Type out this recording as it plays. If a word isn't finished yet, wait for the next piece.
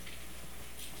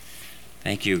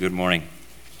Thank you. Good morning.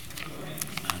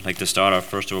 I'd like to start off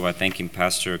first of all by thanking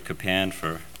Pastor Kapan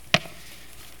for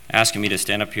asking me to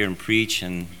stand up here and preach,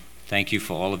 and thank you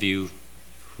for all of you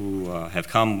who have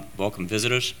come, welcome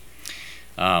visitors.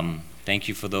 Thank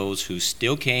you for those who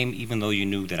still came even though you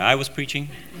knew that I was preaching.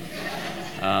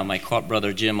 I caught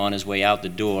Brother Jim on his way out the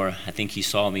door. I think he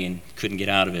saw me and couldn't get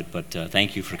out of it, but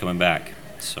thank you for coming back.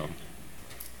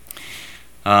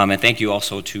 And thank you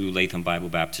also to Latham Bible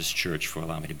Baptist Church for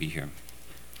allowing me to be here.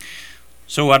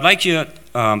 So I'd like you,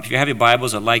 if you have your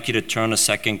Bibles, I'd like you to turn to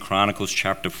 2 Chronicles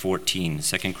chapter 14.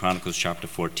 2 Chronicles chapter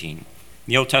 14. In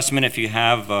the Old Testament, if you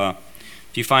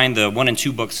find the 1 and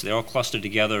 2 books, they're all clustered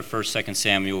together, 1st, 2nd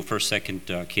Samuel, 1st,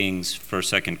 2nd Kings,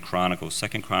 1st, 2nd Chronicles,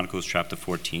 2nd Chronicles chapter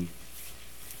 14.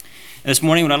 And this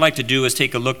morning what I'd like to do is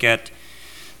take a look at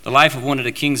the life of one of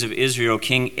the kings of Israel,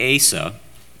 King Asa.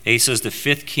 Asa is the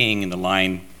 5th king in the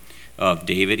line of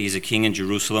David. He's a king in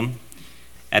Jerusalem.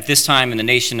 At this time in the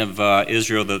nation of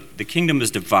Israel, the kingdom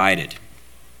is divided.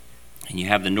 And you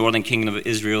have the northern kingdom of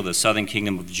Israel, the southern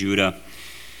kingdom of Judah.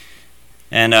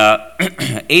 And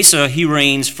Asa, he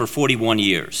reigns for 41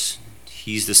 years.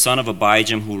 He's the son of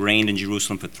Abijam, who reigned in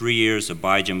Jerusalem for 3 years.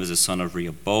 Abijam is the son of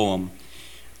Rehoboam,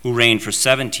 who reigned for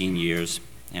 17 years.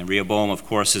 And Rehoboam, of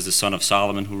course, is the son of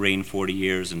Solomon, who reigned 40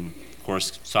 years. And, of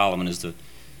course, Solomon is the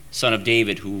son of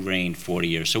David, who reigned 40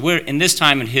 years. So we're in this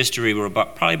time in history, we're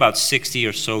probably about 60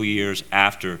 or so years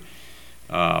after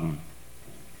the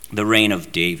reign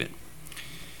of David.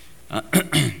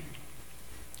 And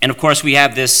of course, we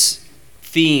have this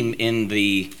theme in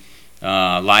the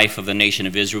life of the nation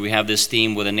of Israel. We have this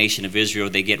theme where the nation of Israel,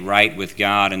 they get right with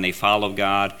God and they follow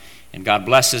God, and God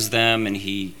blesses them and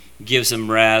He gives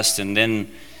them rest, and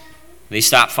then they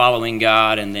stop following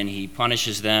God and then He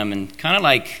punishes them, and kind of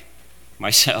like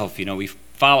myself, we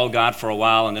follow God for a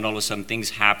while, and then all of a sudden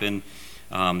things happen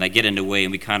that get in the way,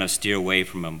 and we kind of steer away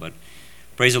from Him. But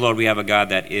praise the Lord, we have a God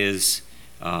that is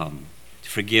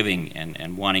forgiving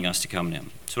and wanting us to come to Him.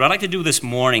 So what I'd like to do this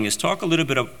morning is talk a little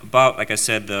bit about, like I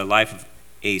said, the life of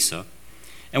Asa.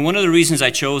 And one of the reasons I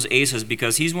chose Asa is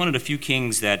because he's one of the few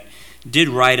kings that did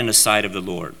right in the sight of the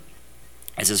Lord,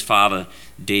 as his father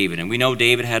David. And we know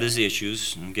David had his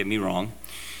issues, don't get me wrong.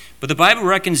 But the Bible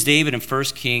reckons David in 1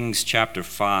 Kings chapter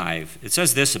 5. It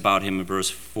says this about him in verse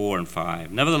 4 and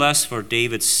 5. Nevertheless, for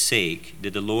David's sake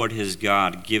did the Lord his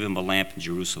God give him a lamp in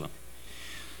Jerusalem,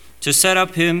 to set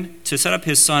up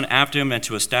his son after him, and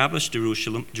to establish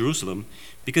Jerusalem,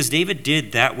 because David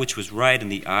did that which was right in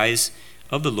the eyes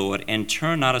of the Lord, and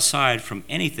turned not aside from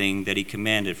anything that he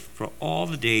commanded for all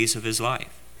the days of his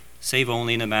life, save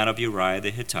only in the matter of Uriah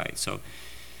the Hittite. So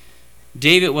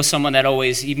David was someone that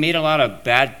he made a lot of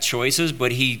bad choices,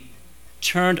 but he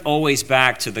turned always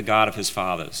back to the God of his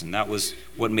fathers, and that was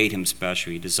what made him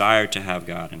special. He desired to have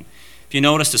God. And if you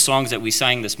notice the songs that we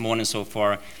sang this morning so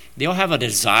far, they all have a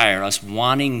desire, us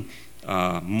wanting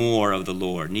more of the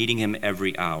Lord, needing Him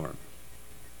every hour.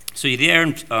 So you're there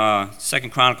in 2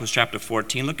 Chronicles chapter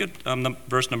 14. Look at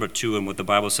verse number 2 and what the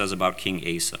Bible says about King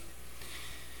Asa.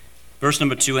 Verse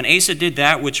number 2, and Asa did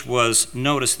that which was,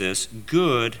 notice this,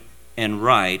 good and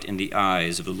right in the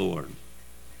eyes of the Lord.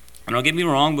 And don't get me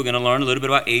wrong, we're going to learn a little bit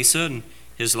about Asa and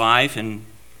his life, and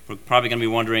we're probably going to be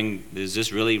wondering, is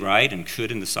this really right and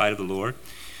good in the sight of the Lord?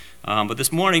 But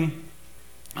this morning,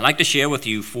 I'd like to share with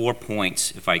you 4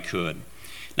 points, if I could.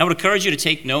 Now, I would encourage you to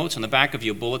take notes. On the back of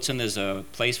your bulletin, there's a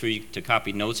place for you to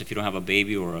copy notes if you don't have a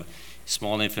baby or a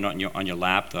small infant on your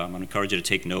lap. I'm going to encourage you to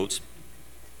take notes.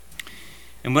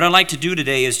 And what I'd like to do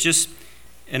today is just,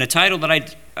 in a title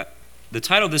that the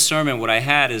title of this sermon, what I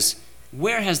had is,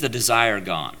 where has the desire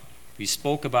gone? We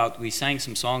sang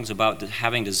some songs about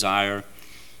having desire,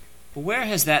 but where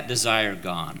has that desire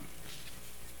gone?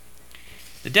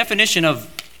 The definition of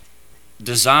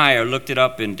desire, looked it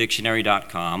up in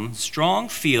dictionary.com, strong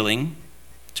feeling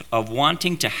of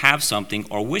wanting to have something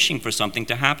or wishing for something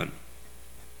to happen.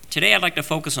 Today I'd like to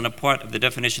focus on a part of the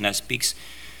definition that speaks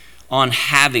on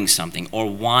having something or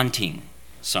wanting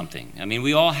something. I mean,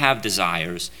 we all have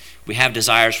desires. We have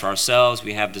desires for ourselves.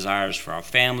 We have desires for our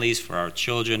families, for our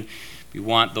children. We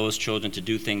want those children to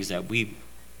do things that we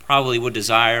probably would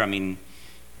desire. I mean,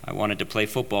 I wanted to play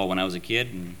football when I was a kid,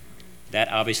 and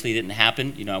that obviously didn't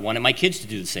happen. I wanted my kids to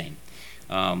do the same.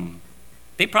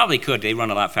 They probably could. They run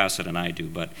a lot faster than I do.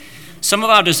 But some of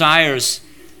our desires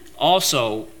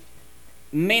also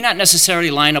may not necessarily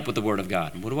line up with the Word of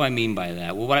God. What do I mean by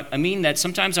that? Well, I mean that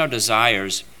sometimes our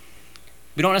desires,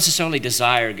 we don't necessarily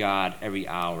desire God every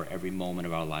hour, every moment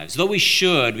of our lives. Though we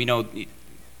should,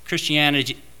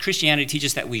 Christianity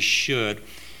teaches that we should.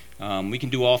 We can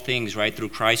do all things, right, through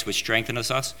Christ, which strengthens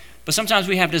us. But sometimes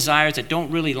we have desires that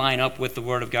don't really line up with the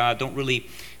Word of God, don't really,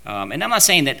 and I'm not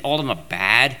saying that all of them are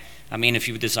bad. I mean, if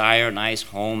you desire a nice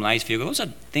home, nice vehicle, those are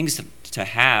things to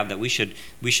have that we should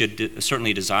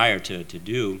certainly desire to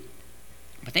do.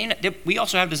 But we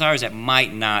also have desires that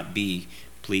might not be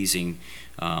pleasing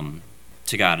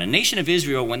to God. And the nation of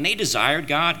Israel, when they desired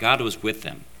God, God was with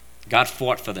them. God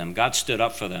fought for them. God stood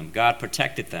up for them. God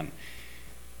protected them.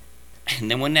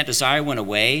 And then when that desire went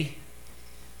away,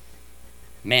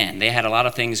 man, they had a lot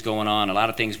of things going on. A lot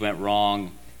of things went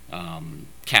wrong.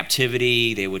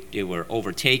 Captivity, they were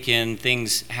overtaken.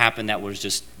 Things happened that was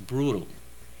just brutal.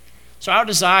 So our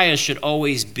desires should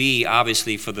always be,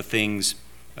 obviously, for the things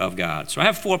of God. So I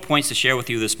have 4 points to share with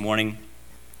you this morning.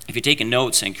 If you're taking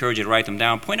notes, I encourage you to write them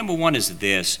down. Point number 1 is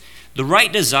this. The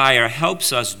right desire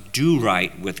helps us do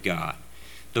right with God.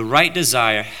 The right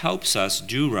desire helps us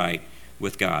do right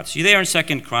with God. So you're there in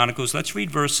 2 Chronicles. Let's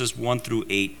read verses 1 through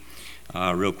 8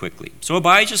 real quickly. So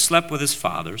Abijah slept with his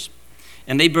fathers,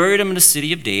 and they buried him in the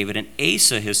city of David, and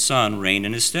Asa his son reigned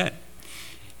in his stead.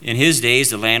 In his days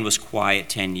the land was quiet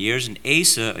 10 years, and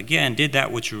Asa again did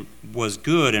that which was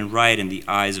good and right in the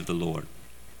eyes of the Lord.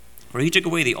 For he took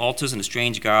away the altars and the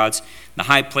strange gods, the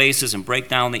high places, and brake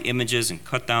down the images, and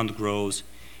cut down the groves,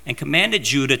 and commanded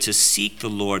Judah to seek the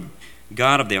Lord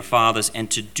God of their fathers, and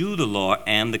to do the law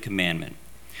and the commandment.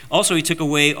 Also he took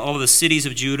away all the cities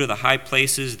of Judah, the high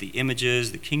places, the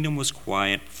images. The kingdom was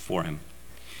quiet for him.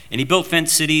 And he built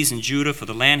fenced cities in Judah, for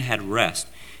the land had rest.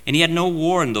 And he had no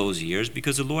war in those years,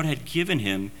 because the Lord had given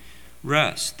him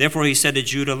rest. Therefore he said to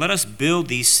Judah, let us build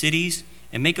these cities,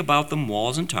 and make about them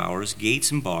walls and towers,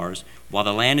 gates and bars, while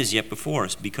the land is yet before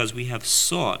us, because we have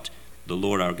sought the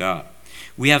Lord our God.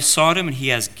 We have sought him, and he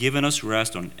has given us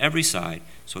rest on every side.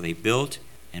 So they built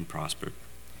and prospered.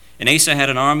 And Asa had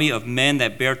an army of men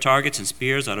that bare targets and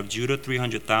spears, out of Judah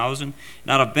 300,000,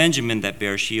 and out of Benjamin that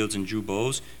bare shields and drew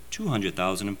bows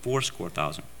 200,000 and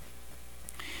 80,000.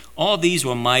 All these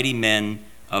were mighty men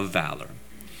of valor.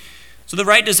 So the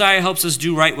right desire helps us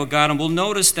do right with God, and we'll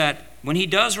notice that when he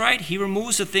does right, he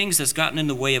removes the things that's gotten in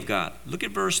the way of God. Look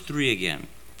at verse 3 again.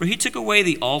 For he took away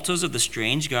the altars of the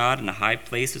strange god and the high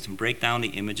places, and brake down the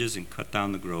images and cut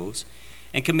down the groves,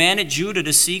 and commanded Judah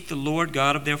to seek the Lord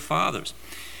God of their fathers,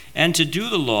 and to do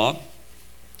the law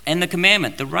and the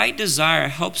commandment. The right desire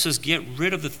helps us get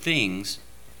rid of the things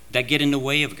that get in the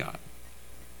way of God.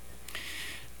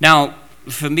 Now,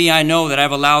 for me, I know that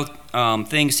I've allowed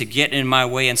things to get in my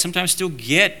way and sometimes still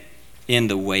get in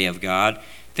the way of God.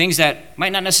 Things that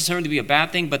might not necessarily be a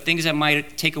bad thing, but things that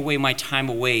might take away my time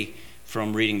away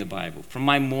from reading the Bible, from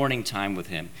my morning time with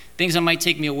him. Things that might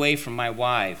take me away from my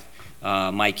wife,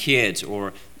 my kids,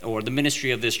 or the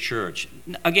ministry of this church.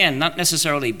 Again, not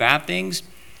necessarily bad things,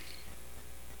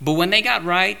 but when they got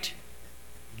right,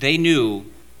 they knew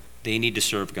they need to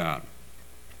serve God.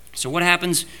 So what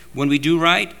happens when we do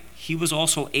right? He was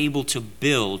also able to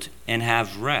build and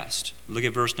have rest. Look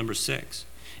at verse number 6.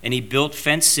 And he built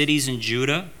fenced cities in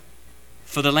Judah,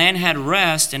 for the land had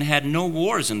rest and had no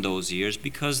wars in those years,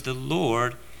 because the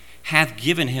Lord hath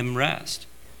given him rest.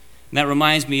 And that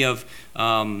reminds me of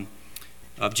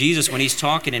Jesus when he's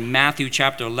talking in Matthew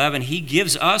chapter 11. He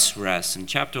gives us rest. In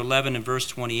chapter 11 and verse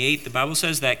 28, the Bible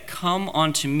says that, come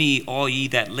unto me, all ye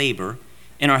that labor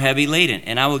and are heavy laden,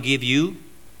 and I will give you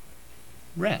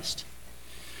rest.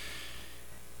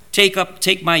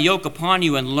 Take my yoke upon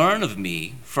you and learn of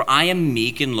me, for I am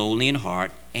meek and lowly in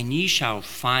heart, and ye shall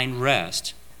find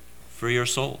rest for your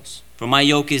souls. For my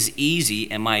yoke is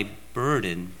easy and my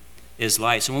burden is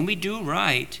light. So when we do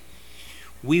right,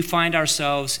 we find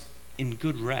ourselves in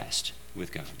good rest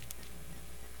with God.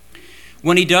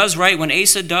 When he does right, when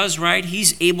Asa does right,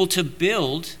 he's able to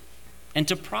build and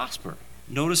to prosper.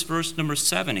 Notice verse number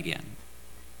 7 again.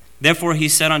 Therefore he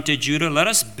said unto Judah, let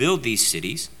us build these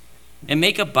cities, and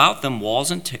make about them walls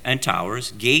and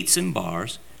towers, gates and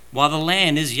bars, while the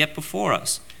land is yet before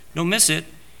us. Don't miss it,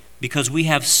 because we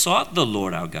have sought the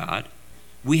Lord our God.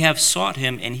 We have sought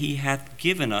him, and he hath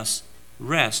given us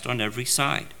rest on every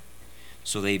side.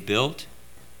 So they built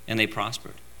and they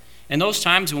prospered. And those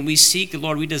times when we seek the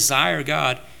Lord, we desire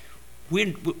God,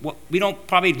 we don't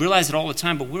probably realize it all the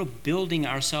time, but we're building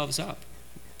ourselves up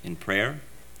in prayer,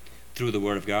 through the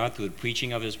Word of God, through the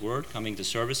preaching of his Word, coming to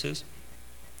services,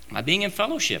 by being in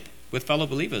fellowship with fellow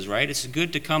believers, right? It's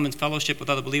good to come in fellowship with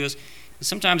other believers.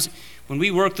 Sometimes when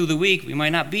we work through the week, we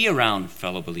might not be around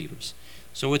fellow believers.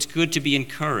 So it's good to be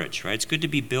encouraged, right? It's good to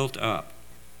be built up.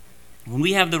 When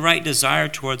we have the right desire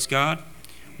towards God,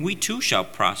 we too shall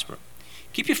prosper.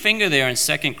 Keep your finger there in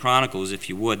 2 Chronicles, if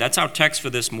you would. That's our text for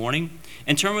this morning.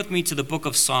 And turn with me to the book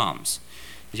of Psalms.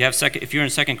 If you're in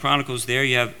 2 Chronicles there,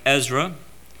 you have Ezra,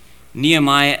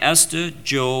 Nehemiah, Esther,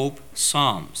 Job,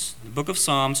 Psalms. The book of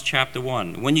Psalms, chapter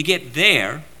 1. When you get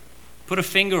there, put a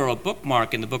finger or a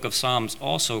bookmark in the book of Psalms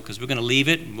also, because we're going to leave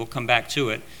it and we'll come back to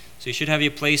it. So you should have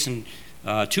your place in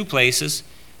two places,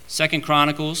 2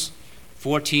 Chronicles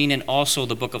 14 and also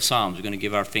the book of Psalms. We're going to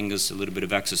give our fingers a little bit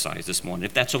of exercise this morning,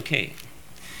 if that's okay.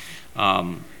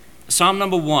 Psalm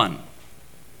number 1.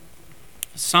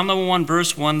 Psalm number 1,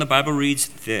 verse 1, the Bible reads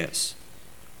this: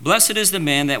 Blessed is the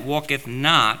man that walketh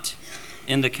not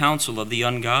in the counsel of the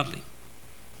ungodly,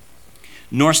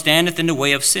 nor standeth in the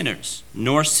way of sinners,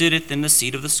 nor sitteth in the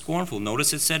seat of the scornful.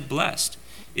 Notice it said blessed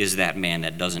is that man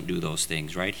that doesn't do those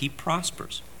things, right? He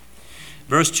prospers.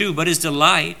 Verse 2, but his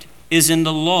delight is in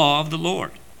the law of the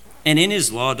Lord, and in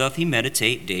his law doth he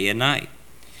meditate day and night.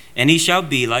 And he shall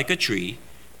be like a tree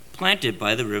planted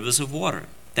by the rivers of water,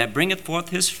 that bringeth forth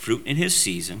his fruit in his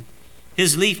season.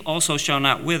 His leaf also shall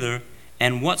not wither,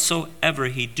 and whatsoever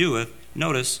he doeth,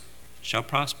 notice, shall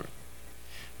prosper.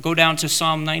 Go down to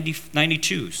Psalm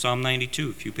 92, Psalm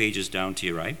 92, a few pages down to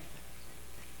your right.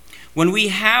 When we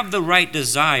have the right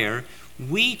desire,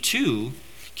 we too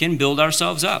can build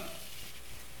ourselves up.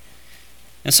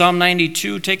 In Psalm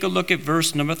 92, take a look at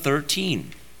verse number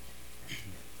 13.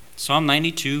 Psalm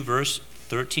 92, verse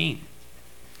 13.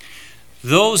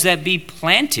 Those that be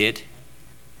planted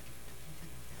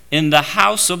in the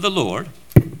house of the Lord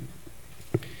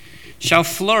shall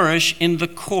flourish in the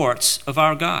courts of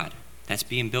our God. That's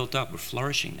being built up. We're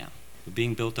flourishing now. We're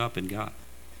being built up in God.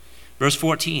 Verse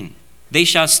 14. They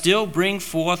shall still bring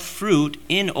forth fruit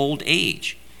in old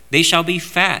age. They shall be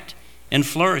fat and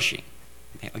flourishing.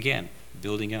 Again,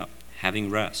 building up,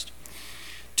 having rest.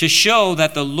 To show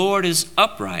that the Lord is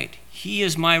upright. He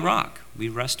is my rock. We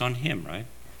rest on him, right?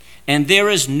 And there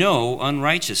is no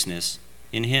unrighteousness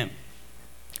in him.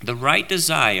 The right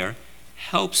desire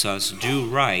helps us do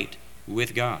right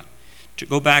with God. To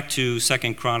go back to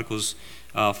 2 Chronicles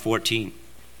 14.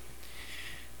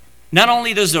 Not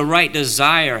only does the right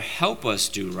desire help us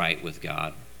do right with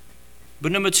God,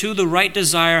 but number 2, the right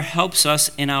desire helps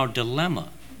us in our dilemma.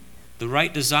 The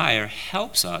right desire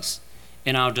helps us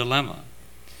in our dilemma.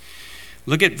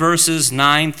 Look at verses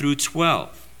 9 through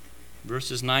 12.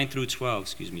 Verses 9 through 12.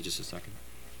 Excuse me just a second.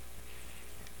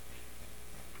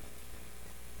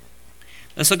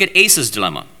 Let's look at Asa's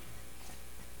dilemma.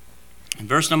 In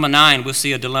verse number 9, we'll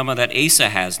see a dilemma that Asa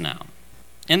has now.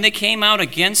 And they came out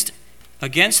against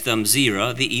them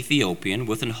Zerah the Ethiopian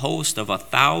with an host of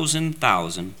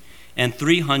 1,000,000 and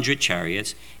 300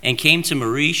 chariots, and came to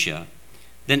Maresha.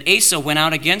 Then Asa went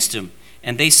out against him,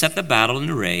 and they set the battle in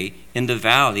array in the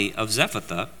valley of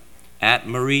Zephathah at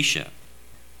Maresha.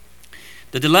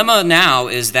 The dilemma now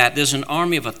is that there's an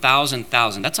army of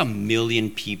 1,000,000. That's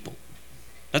 1,000,000 people.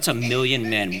 That's 1,000,000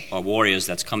 men or warriors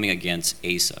that's coming against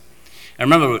Asa. And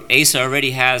remember, Asa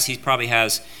already has, he probably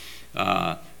has,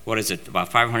 about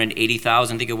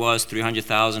 580,000, I think it was,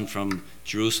 300,000 from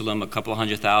Jerusalem, a couple of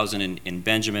 100,000 in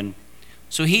Benjamin.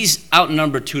 So he's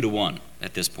outnumbered 2-1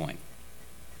 at this point.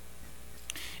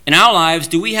 In our lives,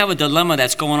 do we have a dilemma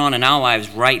that's going on in our lives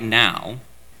right now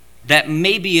that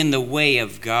may be in the way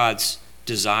of God's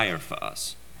desire for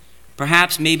us?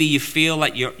 Perhaps maybe you feel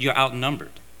like you're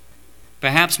outnumbered.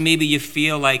 Perhaps maybe you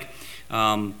feel like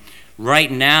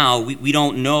right now we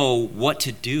don't know what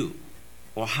to do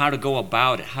or how to go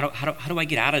about it. How do I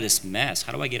get out of this mess?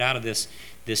 How do I get out of this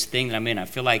thing that I'm in? I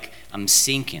feel like I'm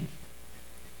sinking.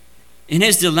 In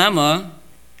his dilemma,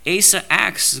 Asa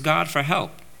asks God for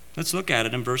help. Let's look at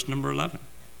it in verse number 11.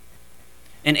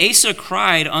 And Asa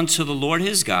cried unto the Lord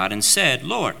his God and said,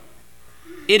 Lord,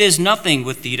 it is nothing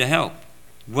with thee to help,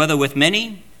 whether with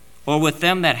many or with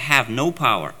them that have no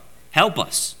power. Help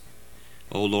us,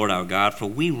 O Lord our God, for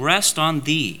we rest on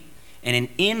thee, and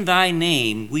in thy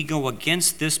name we go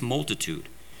against this multitude.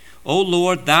 O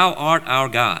Lord, thou art our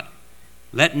God.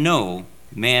 Let no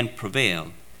man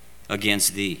prevail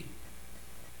against thee.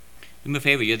 Do me a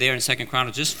favor, you're there in 2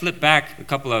 Chronicles. Just flip back a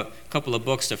couple of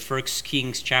books to 1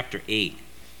 Kings chapter 8.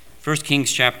 1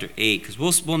 Kings chapter 8,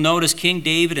 because we'll notice King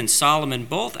David and Solomon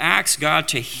both asked God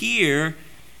to hear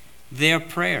their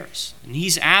prayers. And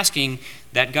he's asking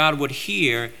that God would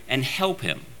hear and help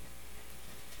him.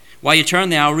 While you turn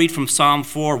there, I'll read from Psalm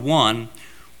 4:1,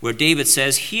 where David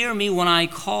says, Hear me when I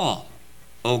call,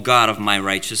 O God of my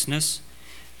righteousness.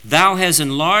 Thou hast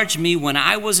enlarged me when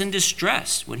I was in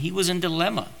distress, when he was in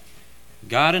dilemma.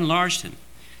 God enlarged him.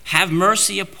 Have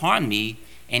mercy upon me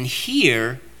and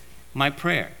hear my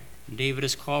prayer. And David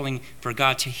is calling for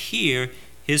God to hear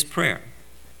his prayer.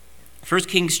 1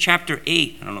 Kings chapter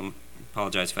 8. I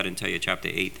apologize if I didn't tell you chapter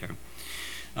 8 there.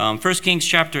 1 Kings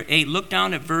chapter 8, look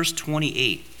down at verse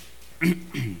 28.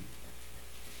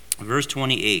 Verse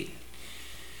 28.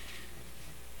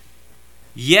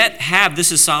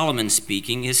 This is Solomon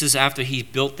speaking. This is after he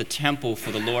built the temple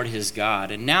for the Lord his God.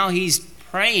 And now he's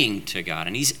praying to God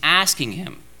and he's asking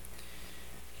him,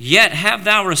 "Yet have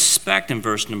thou respect," in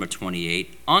verse number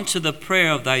 28, "unto the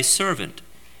prayer of thy servant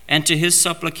and to his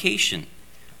supplication.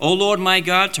 O Lord my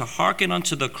God, to hearken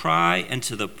unto the cry and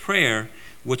to the prayer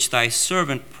which thy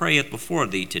servant prayeth before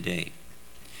thee today.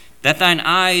 That thine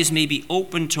eyes may be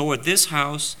open toward this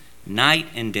house night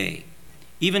and day,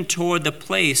 even toward the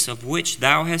place of which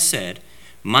thou hast said,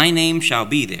 My name shall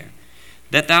be there.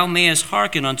 That thou mayest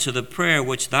hearken unto the prayer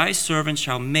which thy servant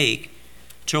shall make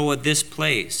toward this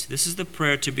place." This is the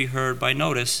prayer to be heard by,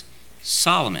 notice,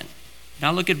 Solomon.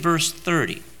 Now look at verse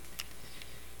 30.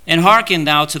 "And hearken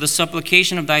thou to the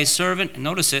supplication of thy servant,"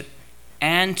 notice it,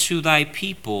 "and to thy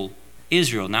people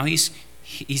Israel." Now he's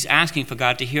asking for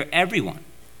God to hear everyone.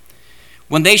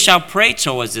 "When they shall pray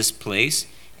towards this place,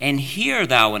 and hear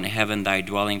thou in heaven thy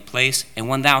dwelling place, and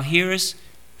when thou hearest,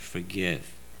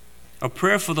 forgive." A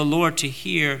prayer for the Lord to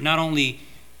hear not only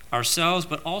ourselves,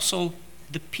 but also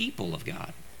the people of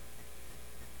God.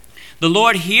 The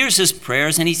Lord hears his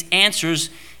prayers and he answers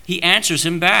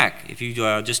him back. If you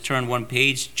just turn one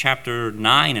page, chapter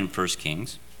 9 in 1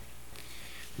 Kings.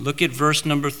 Look at verse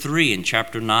number 3 in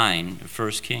chapter 9 of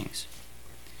 1 Kings.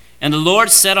 "And the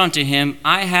Lord said unto him,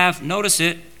 I have," notice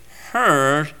it,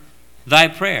 "heard thy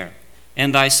prayer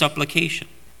and thy supplication,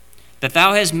 that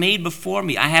thou hast made before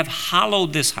me. I have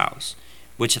hallowed this house,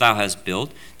 which thou hast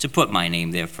built, to put my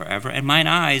name there forever, and mine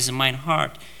eyes and mine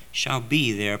heart shall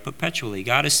be there perpetually."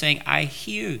 God is saying, I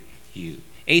hear you.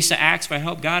 Asa asks for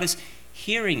help. God is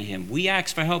hearing him. We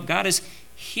ask for help. God is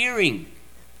hearing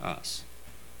us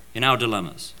in our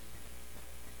dilemmas.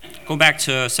 Go back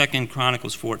to 2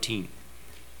 Chronicles 14.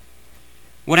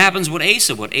 What happens with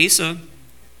Asa?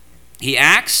 He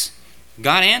asks,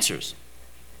 God answers.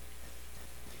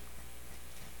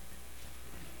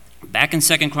 Back in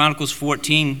 2 Chronicles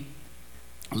 14,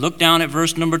 look down at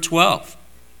verse number 12.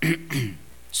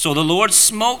 "So the Lord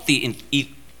smote the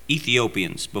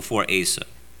Ethiopians before Asa,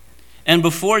 and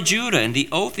before Judah, and the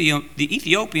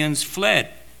Ethiopians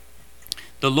fled.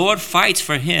 The Lord fights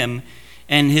for him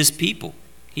and his people."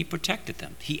 He protected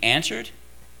them. He answered.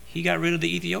 He got rid of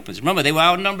the Ethiopians. Remember, they were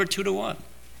outnumbered 2-1.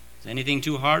 Is anything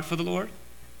too hard for the Lord?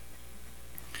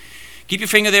 Keep your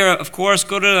finger there, of course.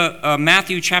 Go to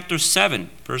Matthew chapter 7,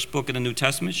 first book in the New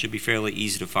Testament. Should be fairly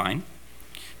easy to find.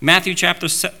 Matthew chapter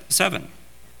 7.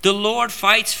 The Lord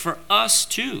fights for us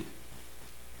too.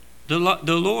 The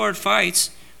Lord fights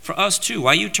for us too.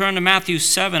 While you turn to Matthew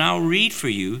 7, I'll read for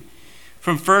you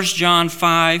from 1 John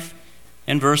 5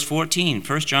 and verse 14.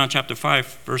 1 John chapter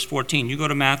 5, verse 14. You go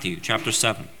to Matthew chapter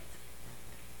 7.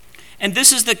 "And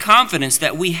this is the confidence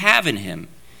that we have in him,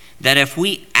 that if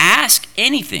we ask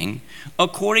anything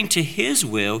according to his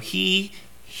will, he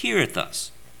heareth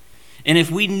us. And if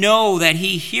we know that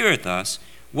he heareth us,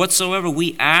 whatsoever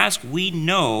we ask, we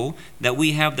know that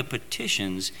we have the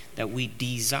petitions that we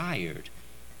desired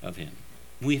of him."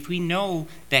 If we know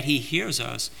that he hears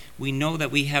us, we know that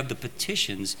we have the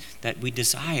petitions that we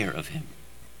desire of him.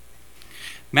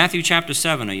 Matthew chapter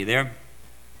 7, are you there?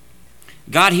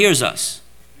 God hears us,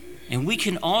 and we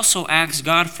can also ask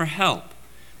God for help.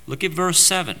 Look at verse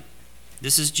 7.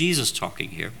 This is Jesus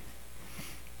talking here.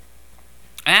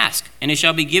 "Ask, and it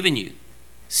shall be given you.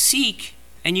 Seek,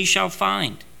 and you shall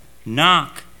find.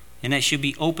 Knock, and it shall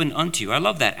be opened unto you." I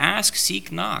love that. Ask,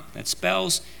 seek, knock. That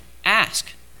spells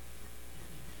ask.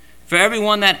 "For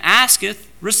everyone that asketh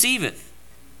receiveth,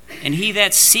 and he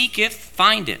that seeketh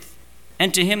findeth,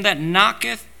 and to him that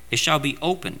knocketh it shall be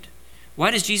opened."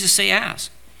 Why does Jesus say ask?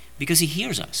 Because he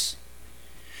hears us.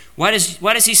 Why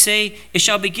does he say it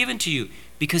shall be given to you?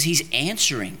 Because he's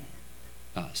answering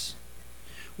us.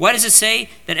 Why does it say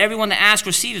that everyone that asks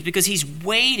receives? Because he's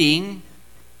waiting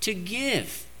to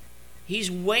give. He's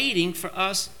waiting for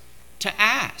us to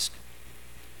ask.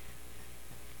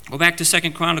 Go back to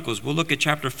 2 Chronicles. We'll look at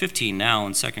chapter 15 now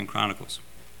in 2 Chronicles.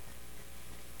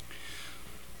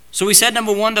 So we said,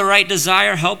 number 1, the right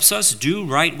desire helps us do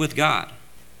right with God.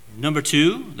 Number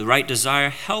 2, the right desire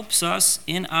helps us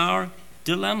in our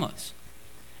dilemmas.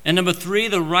 And number 3,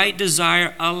 the right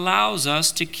desire allows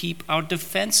us to keep our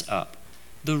defense up.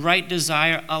 The right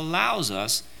desire allows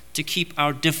us to keep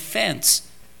our defense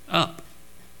up.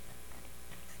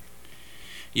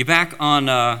 You're back on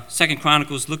 2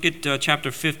 Chronicles. Look at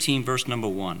chapter 15, verse number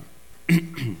 1.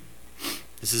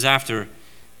 This is after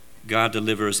God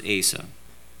delivers Asa.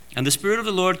 "And the Spirit of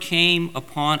the Lord came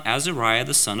upon Azariah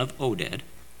the son of Oded,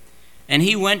 And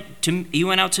he went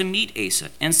out to meet Asa,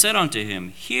 and said unto him,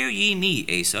 Hear ye me,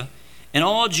 Asa, and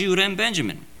all Judah and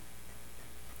Benjamin.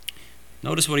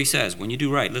 Notice what he says. When you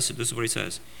do right, listen, this is what he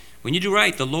says. When you do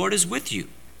right, the Lord is with you,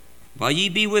 while ye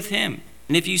be with him.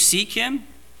 And if you seek him,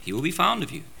 he will be found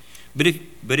of you. But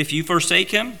if you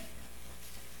forsake him,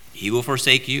 he will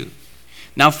forsake you.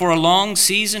 Now for a long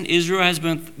season Israel has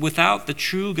been without the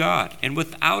true God, and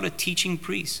without a teaching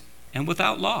priest, and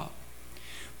without law.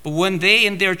 But when they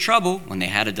in their trouble, when they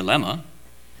had a dilemma,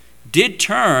 did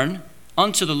turn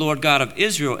unto the Lord God of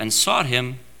Israel and sought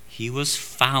him, he was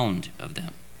found of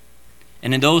them.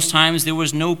 And in those times there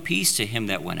was no peace to him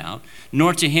that went out,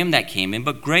 nor to him that came in,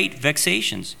 but great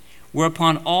vexations were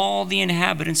upon all the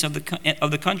inhabitants of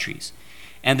the countries.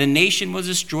 And the nation was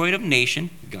destroyed of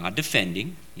nation, God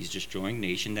defending. He's destroying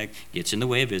nation that gets in the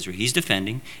way of Israel. He's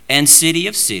defending. And city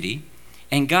of city.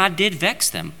 And God did vex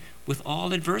them with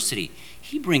all adversity.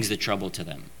 He brings the trouble to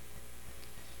them.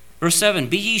 Verse 7,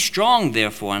 Be ye strong,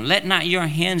 therefore, and let not your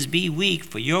hands be weak,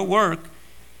 for your work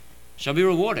shall be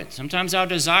rewarded. Sometimes our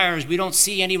desire is we don't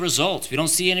see any results. We don't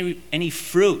see any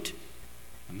fruit.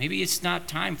 Maybe it's not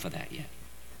time for that yet.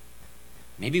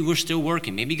 Maybe we're still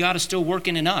working. Maybe God is still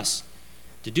working in us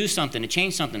to do something, to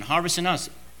change something, harvesting us,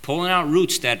 pulling out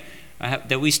roots that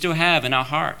we still have in our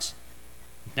hearts.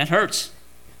 That hurts.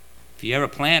 If you ever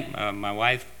plant, my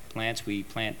wife plants, we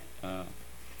plant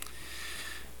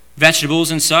vegetables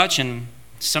and such, and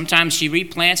sometimes she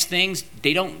replants things,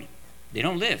 they don't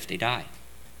live, they die.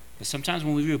 But sometimes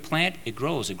when we replant, it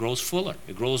grows fuller,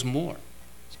 it grows more.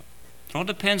 So it all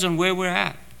depends on where we're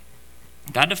at.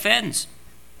 God defends.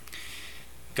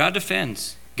 God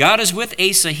defends. God is with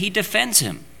Asa, he defends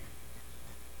him.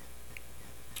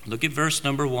 Look at verse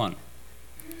number 1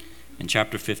 in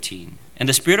chapter 15. And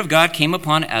the Spirit of God came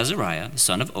upon Azariah, the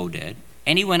son of Oded,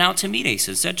 and he went out to meet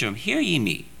Asa and said to him, Hear ye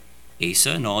me,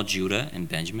 Asa and all Judah and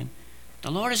Benjamin.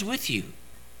 The Lord is with you.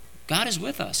 God is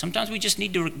with us. Sometimes we just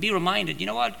need to be reminded, you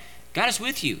know what? God is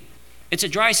with you. It's a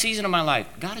dry season of my life.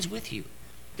 God is with you.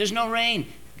 There's no rain.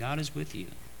 God is with you.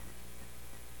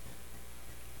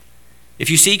 If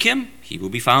you seek him, he will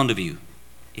be found of you.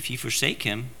 If you forsake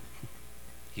him,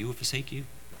 he will forsake you.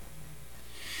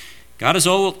 God is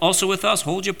also with us.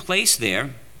 Hold your place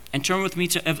there and turn with me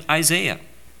to Isaiah.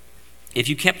 If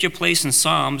you kept your place in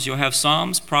Psalms, you'll have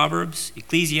Psalms, Proverbs,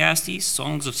 Ecclesiastes,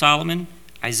 Songs of Solomon,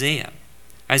 Isaiah.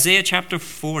 Isaiah chapter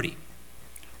 40.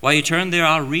 While you turn there,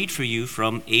 I'll read for you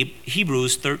from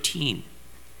Hebrews 13.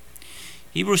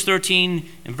 Hebrews 13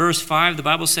 and verse 5, the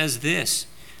Bible says this,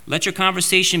 Let your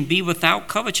conversation be without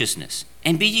covetousness,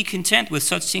 and be ye content with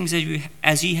such things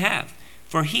as ye have.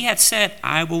 For he hath said,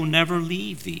 I will never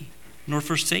leave thee, nor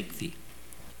forsake thee.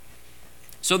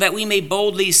 So that we may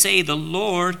boldly say, The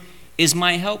Lord is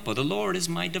my helper, the Lord is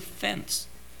my defense.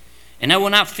 And I will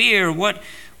not fear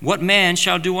what man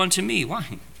shall do unto me.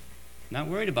 Why? Not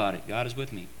worried about it. God is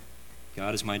with me.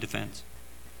 God is my defense.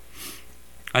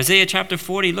 Isaiah chapter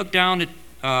 40, look down at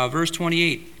verse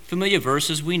 28. Familiar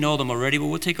verses, we know them already, but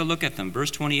we'll take a look at them. Verse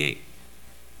 28.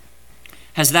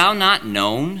 Hast thou not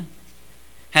known?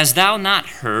 Hast thou not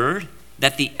heard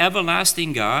that the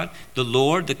everlasting God, the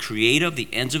Lord, the creator of the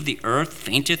ends of the earth,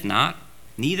 fainteth not,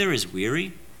 neither is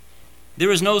weary?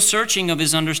 There is no searching of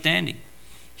his understanding.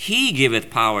 He giveth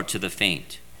power to the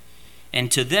faint,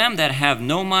 and to them that have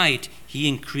no might he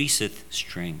increaseth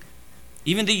strength.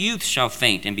 Even the youth shall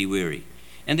faint and be weary,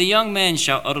 and the young men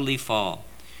shall utterly fall.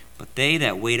 But they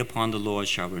that wait upon the Lord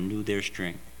shall renew their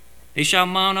strength. They shall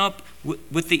mount up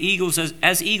with the eagles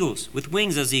as eagles, with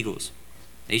wings as eagles.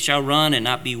 They shall run and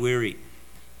not be weary.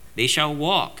 They shall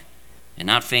walk and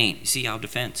not faint. You see our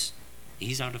defense.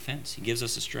 He's our defense. He gives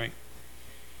us the strength.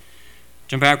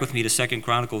 Turn back with me to 2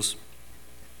 Chronicles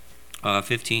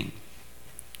 15.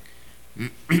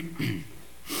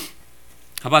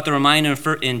 How about the reminder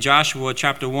in Joshua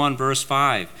chapter 1, verse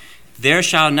 5? There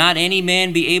shall not any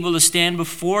man be able to stand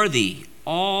before thee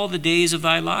all the days of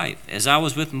thy life. As I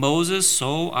was with Moses,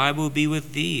 so I will be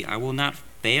with thee. I will not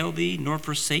fail thee nor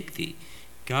forsake thee.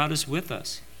 God is with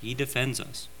us. He defends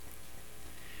us.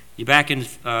 You're back in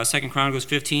 2 Chronicles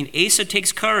 15. Asa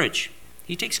takes courage.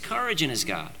 He takes courage in his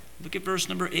God. Look at verse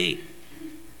number 8.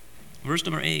 Verse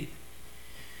number 8.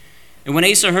 And when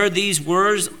Asa heard these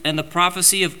words and the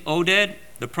prophecy of Oded,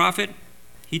 the prophet,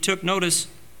 he took notice,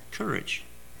 courage,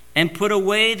 and put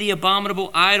away the abominable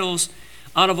idols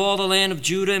out of all the land of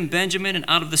Judah and Benjamin and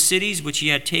out of the cities which he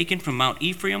had taken from Mount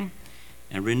Ephraim,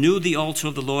 and renewed the altar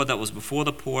of the Lord that was before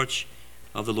the porch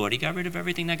of the Lord. He got rid of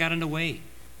everything that got in the way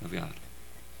of God.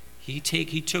 He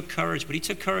took courage, but he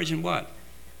took courage in what?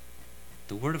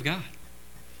 The Word of God.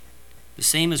 the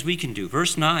same as we can do.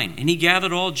 Verse 9, and he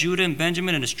gathered all Judah and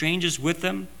Benjamin and the strangers with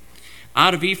them,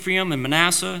 out of Ephraim and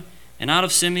Manasseh, and out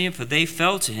of Simeon, for they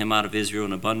fell to him out of Israel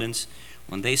in abundance,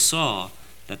 when they saw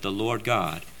that the Lord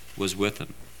God was with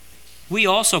him. We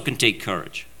also can take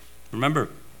courage. Remember,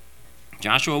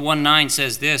 Joshua 1:9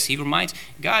 says this. He reminds,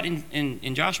 God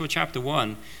in Joshua chapter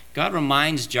 1, God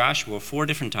reminds Joshua 4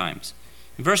 different times.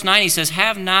 In verse 9 he says,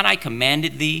 have not I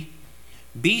commanded thee?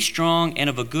 Be strong and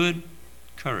of a good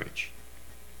courage.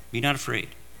 Be not afraid.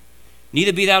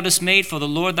 Neither be thou dismayed, for the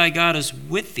Lord thy God is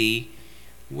with thee,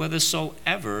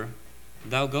 whithersoever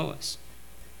thou goest.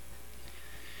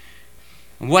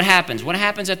 And what happens? What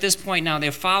happens at this point now?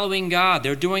 They're following God.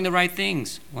 They're doing the right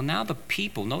things. Well, now the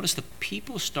people, notice the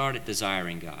people started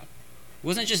desiring God. It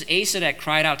wasn't just Asa that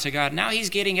cried out to God. Now he's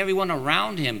getting everyone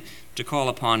around him to call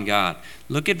upon God.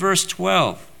 Look at verse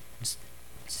 12.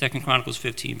 2 Chronicles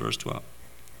 15, verse 12.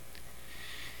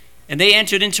 And they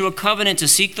entered into a covenant to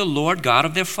seek the Lord God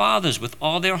of their fathers with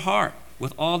all their heart,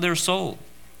 with all their soul,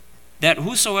 that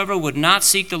whosoever would not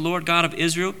seek the Lord God of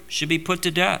Israel should be put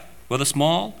to death, whether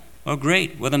small or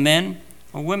great, whether men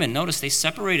or women. Notice they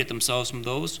separated themselves from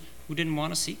those who didn't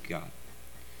want to seek God.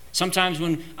 Sometimes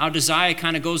when our desire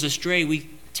kind of goes astray, we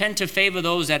tend to favor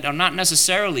those that are not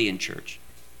necessarily in church,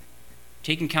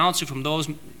 taking counsel from those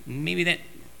maybe that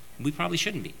we probably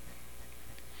shouldn't be.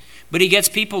 But he gets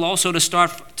people also to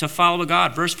start to follow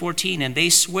God. Verse 14, and they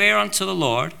swear unto the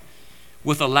Lord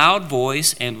with a loud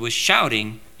voice and with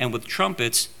shouting and with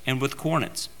trumpets and with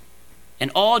cornets.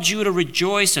 And all Judah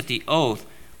rejoiced at the oath,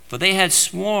 for they had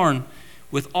sworn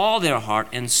with all their heart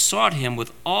and sought him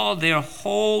with all their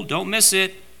whole, don't miss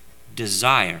it,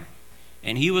 desire.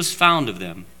 And he was found of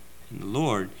them, and the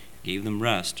Lord gave them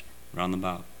rest round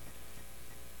about.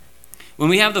 When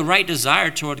we have the right desire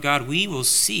toward God, we will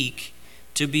seek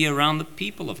to be around the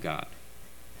people of God.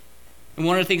 And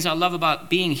one of the things I love about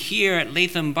being here at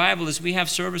Latham Bible is we have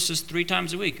services 3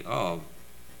 times a week. Oh,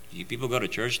 do you people go to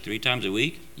church 3 times a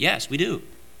week? Yes, we do.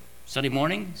 Sunday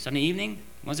morning, Sunday evening,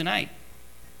 Wednesday night.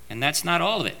 And that's not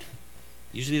all of it.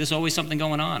 Usually there's always something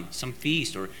going on, some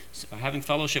feast or having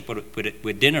fellowship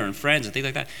with dinner and friends and things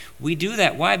like that. We do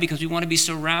that. Why? Because we want to be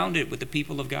surrounded with the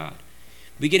people of God.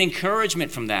 We get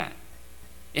encouragement from that.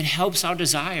 It helps our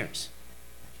desires.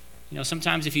 You know,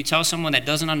 sometimes if you tell someone that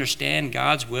doesn't understand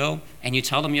God's will and you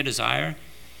tell them your desire,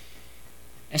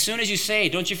 as soon as you say,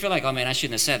 don't you feel like, oh man, I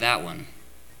shouldn't have said that one?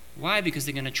 Why? Because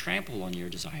they're going to trample on your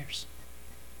desires.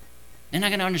 They're not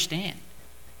going to understand.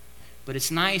 But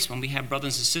it's nice when we have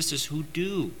brothers and sisters who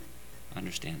do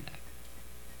understand that.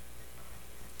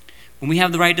 When we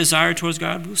have the right desire towards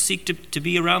God, we'll seek to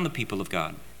be around the people of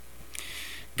God.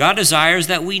 God desires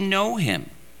that we know him.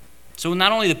 So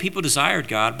not only the people desired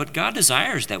God, but God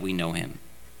desires that we know him.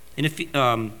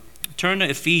 Turn to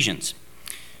Ephesians.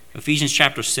 Ephesians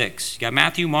chapter 6. You got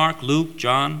Matthew, Mark, Luke,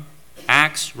 John,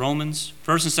 Acts, Romans,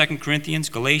 1st and 2nd Corinthians,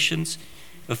 Galatians,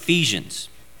 Ephesians.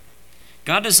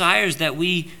 God desires that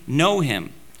we know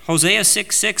him. Hosea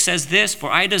 6:6 says this, for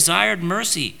I desired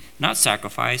mercy, not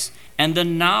sacrifice, and the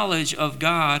knowledge of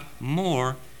God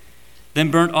more than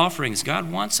burnt offerings.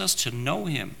 God wants us to know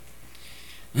him.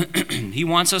 He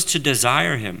wants us to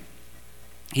desire him.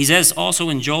 He says also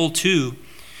in Joel 2,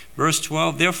 verse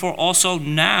 12, therefore also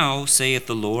now, saith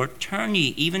the Lord, turn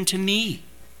ye even to me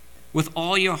with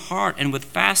all your heart, and with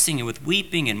fasting, and with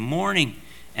weeping, and mourning,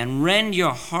 and rend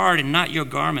your heart and not your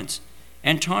garments,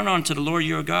 and turn unto the Lord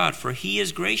your God, for he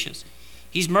is gracious.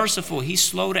 He's merciful, he's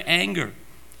slow to anger,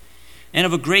 and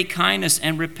of a great kindness,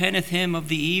 and repenteth him of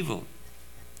the evil.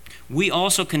 We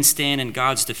also can stand in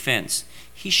God's defense.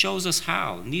 He shows us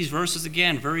how. And these verses,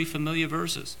 again, very familiar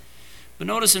verses. But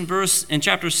notice in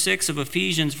chapter 6 of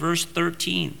Ephesians, verse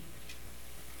 13.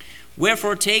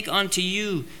 Wherefore take unto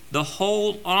you the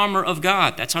whole armor of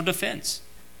God. That's our defense.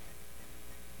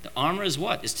 The armor is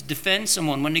what? Is to defend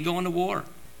someone when they go into war.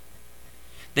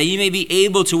 That you may be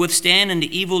able to withstand in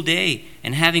the evil day,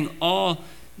 and having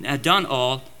done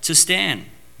all, to stand.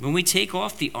 When we take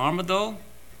off the armor, though,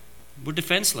 we're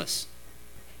defenseless.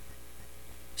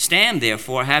 Stand,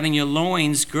 therefore, having your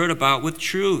loins girt about with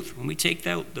truth. When we take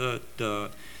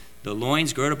the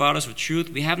loins girt about us with truth,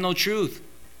 we have no truth.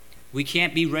 We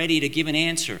can't be ready to give an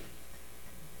answer.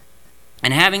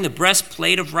 And having the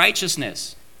breastplate of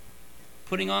righteousness.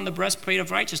 Putting on the breastplate of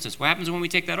righteousness. What happens when we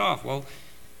take that off? Well,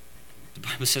 the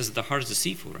Bible says that the heart is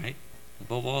deceitful, right?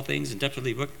 Above all things and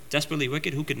desperately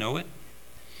wicked, who could know it?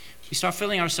 We start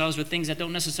filling ourselves with things that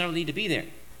don't necessarily need to be there.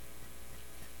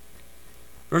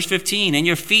 Verse 15, and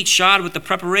your feet shod with the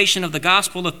preparation of the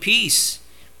gospel of peace.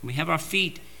 We have our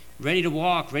feet ready to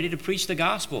walk, ready to preach the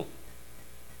gospel.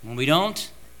 When we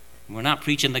don't, we're not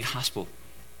preaching the gospel.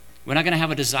 We're not going to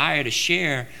have a desire to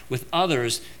share with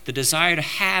others the desire to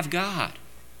have God.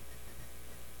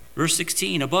 Verse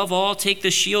 16, above all, take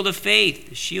the shield of faith.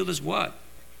 The shield is what?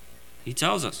 He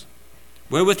tells us.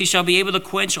 Wherewith you shall be able to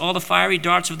quench all the fiery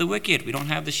darts of the wicked. We don't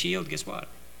have the shield, guess what?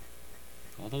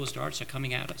 All those darts are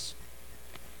coming at us.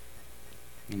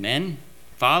 Men,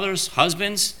 fathers,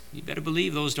 husbands, you better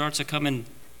believe those darts are coming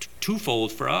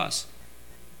twofold for us.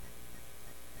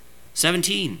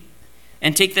 17,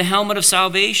 and take the helmet of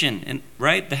salvation. And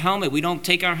right, the helmet, we don't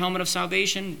take our helmet of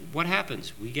salvation, what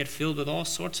happens? We get filled with all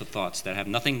sorts of thoughts that have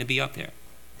nothing to be up there.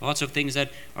 Thoughts of things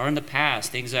that are in the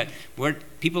past, things that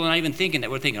people are not even thinking, that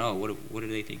we're thinking, oh, what are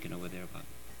they thinking over there about?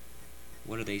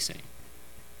 What are they saying?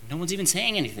 No one's even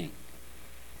saying anything.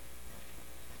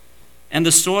 And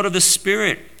the sword of the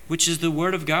Spirit, which is the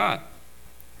word of God.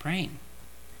 Praying,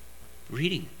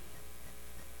 reading.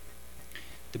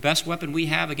 The best weapon we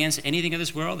have against anything of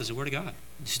this world is the word of God.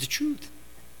 It's the truth.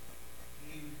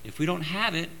 If we don't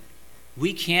have it,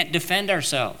 we can't defend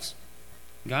ourselves.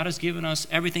 God has given us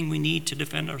everything we need to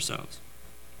defend ourselves.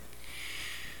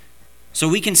 So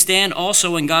we can stand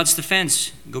also in God's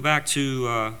defense. Go back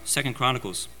to 2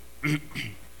 Chronicles.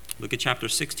 Look at chapter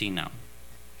 16 now.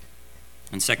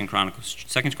 In 2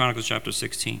 Chronicles chapter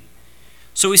 16.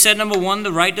 So we said, number 1,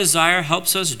 the right desire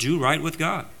helps us do right with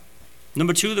God.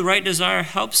 Number 2, the right desire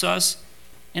helps us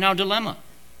in our dilemma.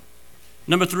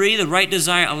 Number 3, the right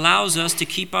desire allows us to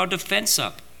keep our defense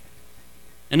up.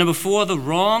 And number 4, the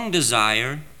wrong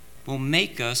desire will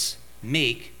make us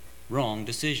make wrong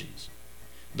decisions.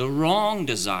 The wrong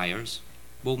desires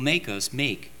will make us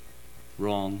make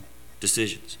wrong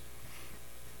decisions.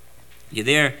 You're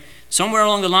there, somewhere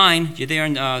along the line, you're there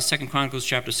in 2 Chronicles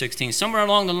chapter 16, somewhere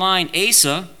along the line,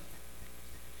 Asa's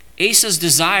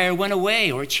desire went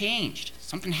away or changed.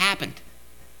 Something happened.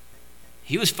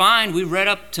 He was fine. We read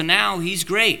up to now, he's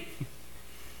great.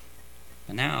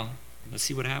 But now, let's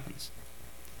see what happens.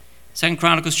 2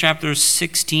 Chronicles chapter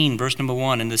 16, verse number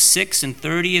 1. In the 6th and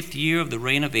 30th year of the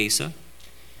reign of Asa,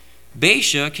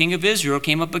 Baasha, king of Israel,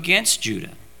 came up against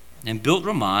Judah and built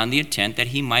Ramah in the intent that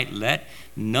he might let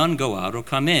none go out or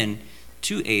come in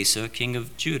to Asa, king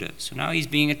of Judah. So now he's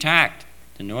being attacked.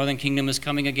 The northern kingdom is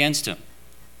coming against him.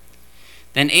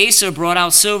 Then Asa brought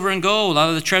out silver and gold out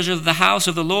of the treasure of the house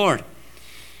of the Lord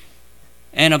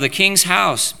and of the king's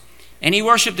house. And he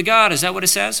worshiped the God. Is that what it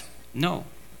says? No.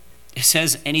 It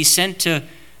says, and he sent to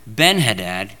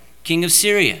Ben-Hadad, king of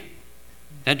Syria,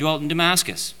 that dwelt in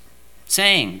Damascus,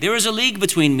 saying, there is a league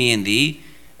between me and thee,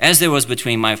 as there was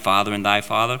between my father and thy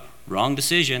father. Wrong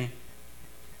decision.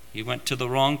 He went to the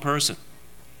wrong person.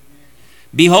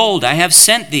 Behold, I have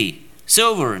sent thee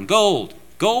silver and gold.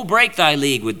 Go break thy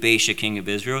league with Baasha, king of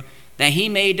Israel, that he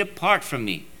may depart from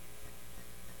me.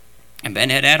 And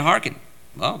Ben-Hadad hearkened.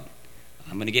 Well,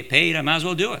 I'm going to get paid. I might as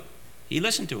well do it. He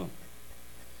listened to him.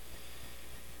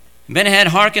 Ben-Hadad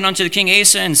hearkened unto the king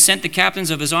Asa and sent the captains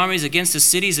of his armies against the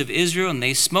cities of Israel, and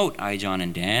they smote Ijon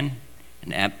and Dan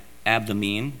and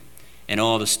Abdamim and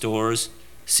all the stores,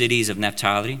 cities of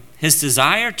Naphtali. His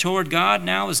desire toward God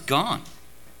now is gone.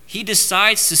 He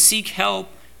decides to seek help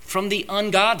from the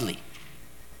ungodly.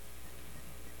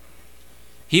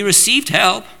 He received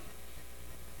help,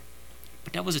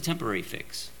 but that was a temporary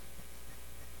fix.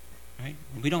 Right?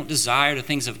 We don't desire the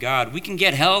things of God. We can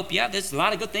get help. Yeah, there's a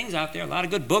lot of good things out there, a lot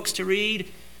of good books to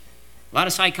read, a lot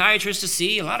of psychiatrists to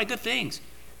see, a lot of good things.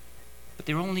 But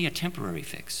they're only a temporary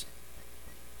fix.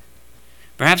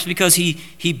 Perhaps because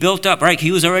he built up, right?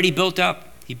 He was already built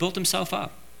up. He built himself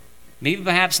up. Maybe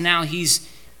perhaps now he's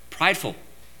prideful.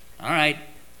 All right,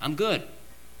 I'm good.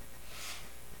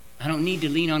 I don't need to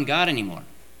lean on God anymore.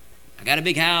 I got a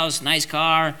big house, nice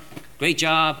car, great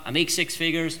job. I make 6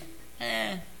 figures.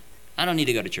 I don't need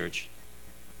to go to church.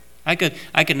 I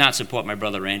could not support my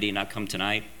brother Randy and not come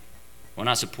tonight, or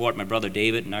not support my brother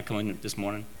David and not come in this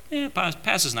morning.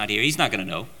 Pastor's not here. He's not going to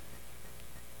know.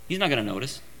 He's not going to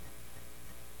notice.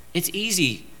 It's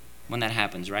easy when that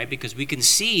happens, right? Because we can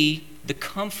see the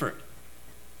comfort.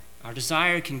 Our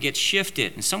desire can get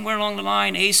shifted, and somewhere along the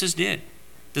line, Asa's did.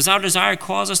 Does our desire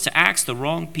cause us to ask the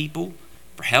wrong people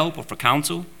for help or for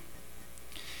counsel?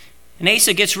 And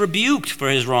Asa gets rebuked for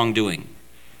his wrongdoing.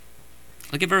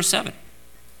 Look at verse 7.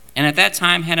 And at that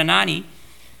time Hanani,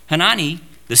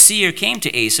 the seer, came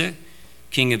to Asa,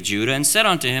 king of Judah, and said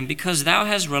unto him, because thou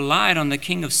hast relied on the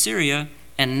king of Syria,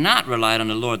 and not relied on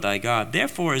the Lord thy God,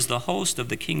 therefore is the host of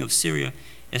the king of Syria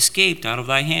escaped out of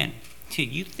thy hand.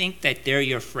 You think that they're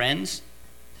your friends?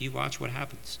 You watch what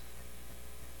happens.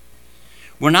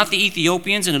 Were not the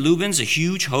Ethiopians and the Lubians a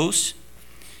huge host,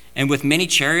 and with many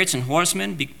chariots and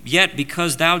horsemen? Yet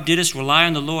because thou didst rely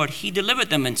on the Lord, he delivered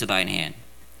them into thine hand.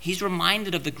 he's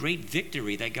reminded of the great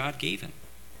victory that God gave him.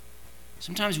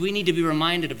 Sometimes we need to be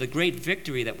reminded of the great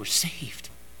victory that we're saved.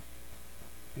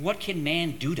 What can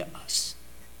man do to us?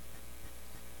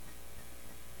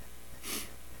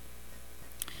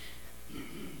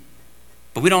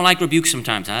 But we don't like rebuke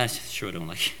sometimes. I sure don't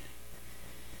like it.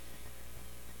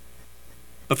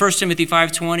 But 1 Timothy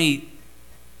 5:20,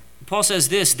 Paul says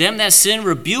this, them that sin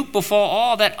rebuke before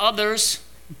all, that others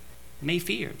may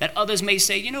fear. That others may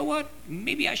say, you know what?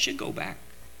 Maybe I should go back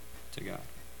to God.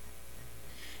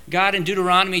 God in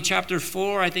Deuteronomy chapter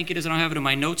 4, I think it is, I don't have it in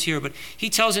my notes here, but he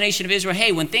tells the nation of Israel,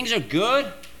 hey, when things are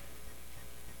good,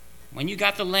 when you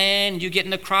got the land, you're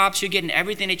getting the crops, you're getting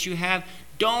everything that you have,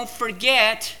 don't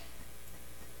forget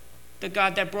the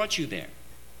God that brought you there.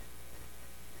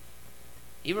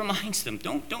 He reminds them,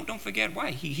 don't forget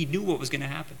why. He knew what was going to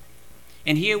happen.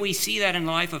 And here we see that in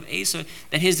the life of Asa,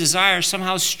 that his desire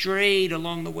somehow strayed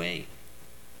along the way.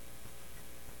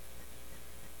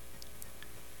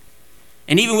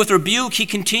 And even with rebuke, he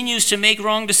continues to make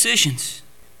wrong decisions.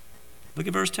 Look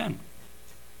at verse 10.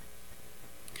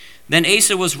 Then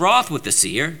Asa was wroth with the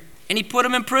seer, and he put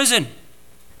him in prison.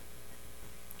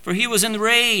 For he was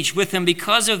enraged with him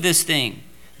because of this thing.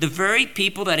 The very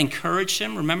people that encouraged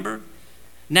him, remember?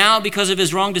 Now, because of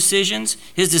his wrong decisions,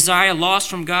 his desire lost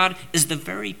from God, is the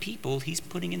very people he's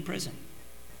putting in prison.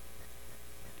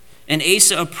 And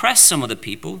Asa oppressed some of the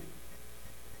people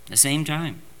at the same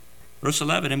time. Verse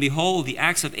 11, and behold, the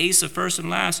acts of Asa, first and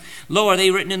last, lo, are they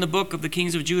written in the book of the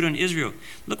kings of Judah and Israel.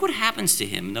 Look what happens to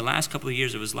him in the last couple of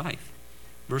years of his life.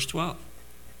 Verse 12.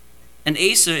 And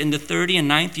Asa, in the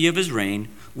 39th year of his reign,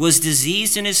 was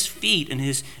diseased in his feet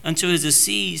until his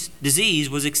disease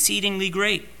was exceedingly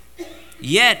great.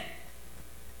 Yet,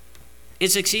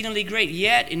 it's exceedingly great.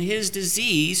 Yet, in his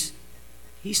disease,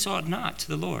 he sought not to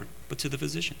the Lord, but to the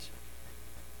physicians.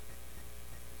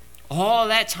 All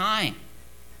that time,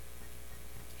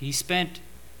 he spent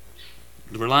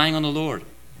relying on the Lord.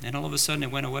 And all of a sudden, it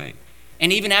went away.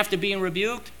 And even after being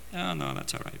rebuked, oh, no,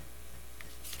 that's all right.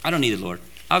 I don't need the Lord.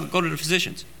 I'll go to the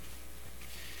physicians.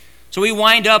 So we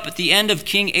wind up at the end of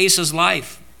King Asa's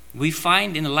life. We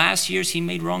find in the last years he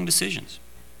made wrong decisions.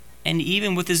 And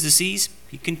even with his disease,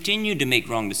 he continued to make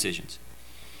wrong decisions.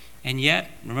 And yet,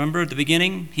 remember at the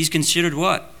beginning, he's considered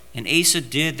what? And Asa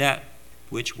did that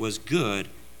which was good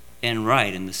and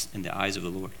right in the eyes of the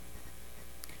Lord.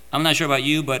 I'm not sure about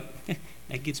you, but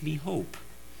that gives me hope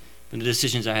from the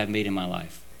decisions I have made in my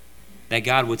life. That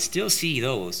God would still see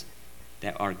those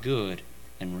that are good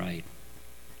and right.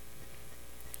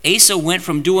 Asa went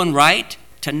from doing right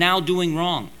to now doing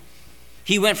wrong.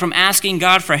 He went from asking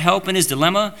God for help in his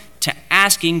dilemma to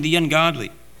asking the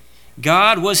ungodly.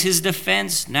 God was his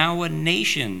defense. Now a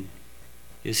nation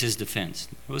is his defense.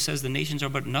 The Bible says the nations are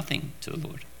but nothing to the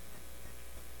Lord.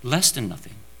 Less than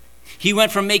nothing. He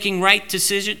went from making right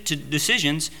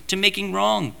decisions to making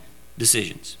wrong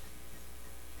decisions.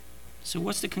 So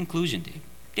what's the conclusion, Dave?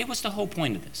 Dave, what's the whole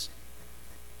point of this?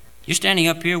 You're standing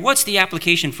up here. What's the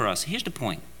application for us? Here's the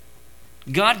point.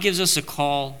 God gives us a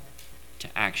call to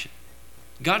action.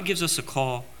 God gives us a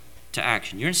call to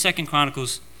action. You're in 2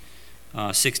 Chronicles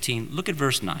 16. Look at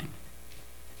verse 9.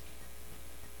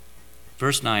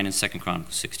 Verse 9 in 2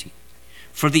 Chronicles 16.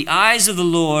 For the eyes of the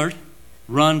Lord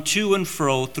run to and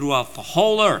fro throughout the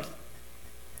whole earth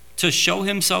to show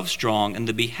himself strong in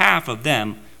the behalf of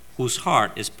them whose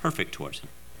heart is perfect towards him.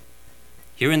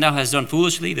 Herein thou hast done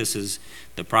foolishly. This is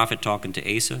the prophet talking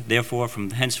to Asa. Therefore,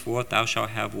 from henceforth thou shalt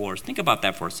have wars. Think about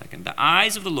that for a second. The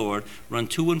eyes of the Lord run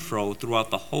to and fro throughout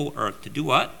the whole earth to do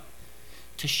what?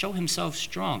 To show himself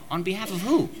strong. On behalf of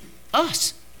who?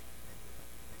 Us.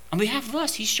 On behalf of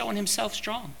us, he's showing himself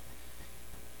strong.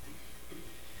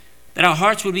 That our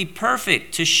hearts would be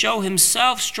perfect to show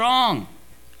himself strong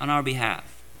on our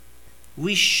behalf.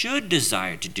 We should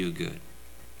desire to do good.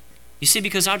 You see,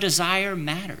 because our desire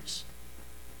matters.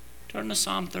 Turn to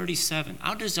Psalm 37.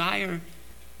 Our desire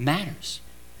matters.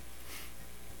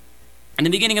 In the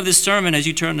beginning of this sermon, as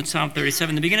you turn to Psalm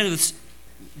 37, the beginning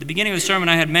of the sermon,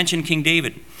 I had mentioned King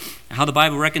David, how the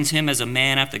Bible reckons him as a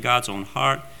man after God's own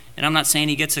heart. And I'm not saying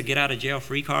he gets a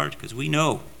get-out-of-jail-free card, because we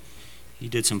know he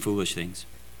did some foolish things.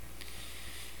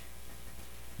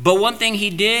 But one thing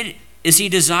he did is he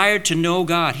desired to know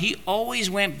God. He always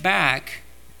went back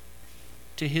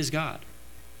to his God,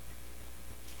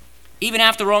 even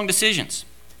after wrong decisions.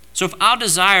 So if our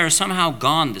desire is somehow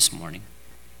gone this morning,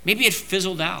 maybe it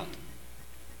fizzled out.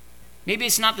 Maybe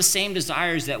it's not the same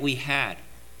desires that we had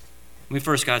when we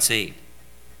first got saved.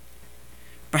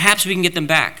 Perhaps we can get them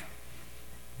back.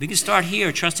 We can start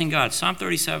here trusting God. Psalm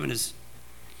 37 is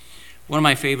one of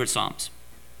my favorite psalms.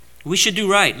 We should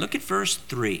do right. Look at verse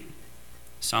 3.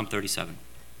 Psalm 37.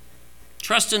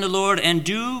 Trust in the Lord and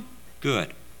do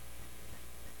good.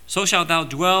 So shalt thou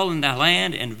dwell in the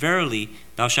land, and verily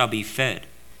thou shalt be fed.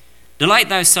 Delight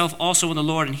thyself also in the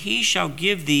Lord, and he shall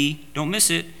give thee, don't miss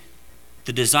it,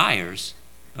 the desires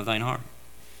of thine heart.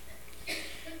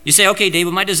 You say, okay,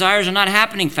 David, my desires are not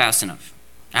happening fast enough.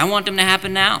 I want them to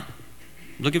happen now.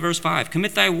 Look at verse 5.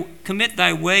 Commit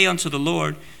thy way unto the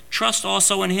Lord. Trust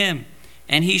also in him,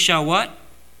 and he shall what?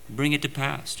 Bring it to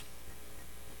pass.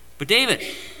 But David,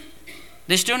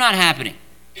 they're still not happening.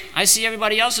 I see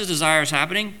everybody else's desires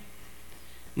happening.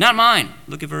 Not mine.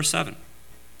 Look at verse 7.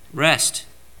 Rest.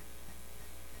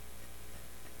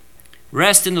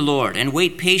 Rest in the Lord, and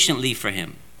wait patiently for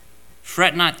him.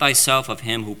 Fret not thyself of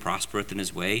him who prospereth in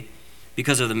his way,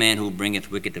 because of the man who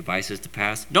bringeth wicked devices to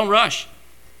pass. Don't rush.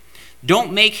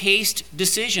 Don't make haste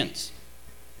decisions.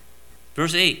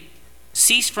 Verse 8.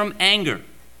 Cease from anger,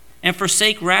 and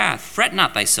forsake wrath. Fret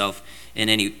not thyself in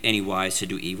any wise to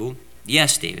do evil.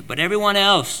 Yes, David, but everyone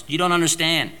else, you don't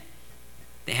understand.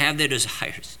 They have their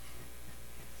desires.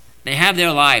 They have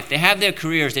their life. They have their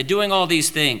careers. They're doing all these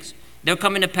things. They're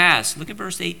coming to pass. Look at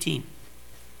verse 18.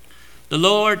 The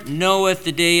Lord knoweth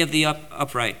the day of the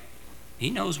upright. He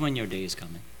knows when your day is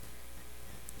coming.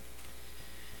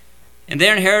 And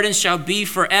their inheritance shall be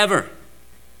forever.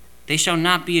 They shall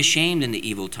not be ashamed in the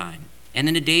evil time. And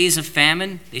in the days of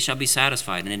famine, they shall be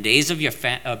satisfied. And in the days of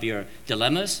your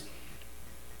dilemmas,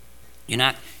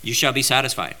 you shall be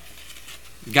satisfied.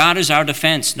 God is our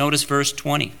defense. Notice verse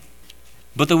 20.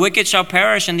 But the wicked shall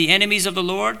perish, and the enemies of the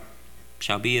Lord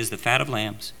shall be as the fat of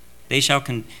lambs. They shall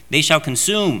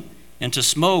consume, and to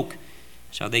smoke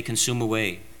shall they consume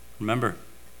away. Remember,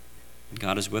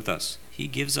 God is with us. He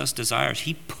gives us desires.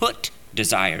 He put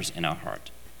desires in our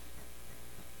heart.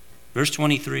 Verse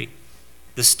 23.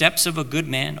 The steps of a good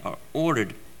man are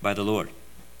ordered by the Lord,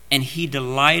 and he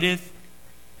delighteth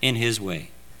in his way.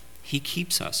 He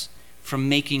keeps us from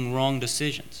making wrong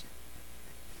decisions.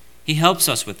 He helps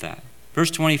us with that.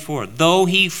 Verse 24. Though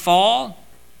he fall,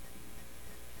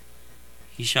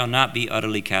 he shall not be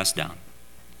utterly cast down,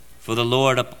 for the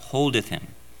Lord upholdeth him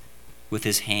with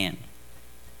his hand.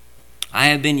 I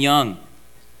have been young,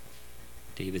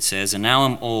 David says, and now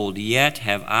am old, yet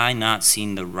have I not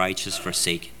seen the righteous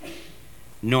forsaken,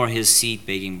 nor his seed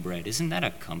begging bread. Isn't that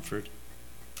a comfort?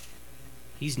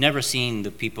 He's never seen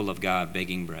the people of God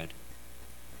begging bread.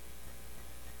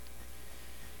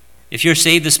 If you're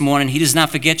saved this morning, he does not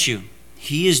forget you.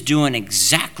 He is doing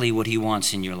exactly what he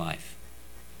wants in your life,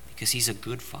 because he's a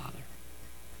good father.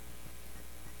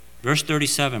 Verse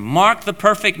 37, mark the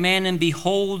perfect man and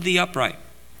behold the upright.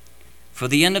 For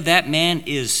the end of that man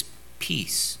is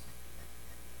peace.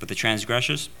 But the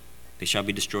transgressors, they shall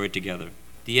be destroyed together.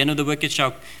 The end of the wicked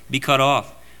shall be cut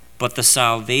off. But the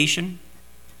salvation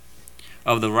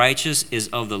of the righteous is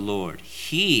of the Lord.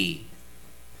 He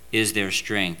is their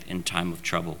strength in time of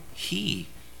trouble. He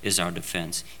is our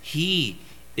defense. He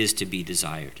is to be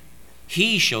desired.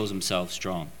 He shows himself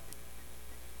strong.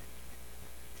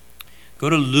 Go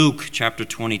to Luke chapter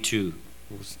 22.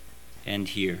 We'll end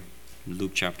here.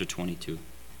 Luke chapter 22.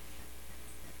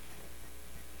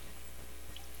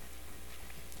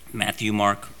 Matthew,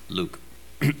 Mark, Luke.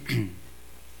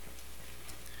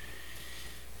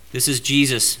 This is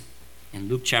Jesus in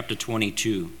Luke chapter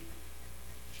 22.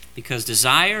 Because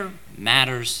desire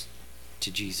matters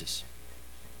to Jesus.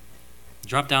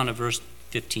 Drop down to verse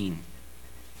 15.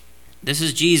 This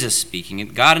is Jesus speaking.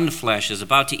 God in the flesh is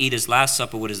about to eat his last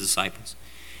supper with his disciples.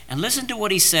 And listen to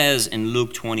what he says in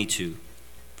Luke 22,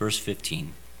 verse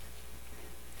 15.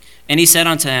 And he said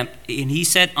unto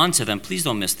them, please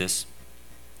don't miss this.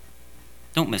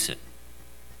 Don't miss it.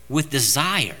 With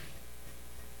desire,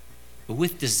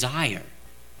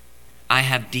 I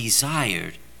have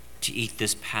desired to eat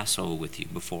this Passover with you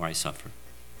before I suffer.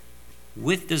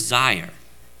 With desire,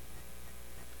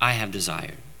 I have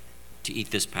desired to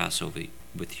eat this Passover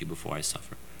with you before I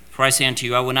suffer. For I say unto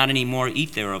you, I will not any more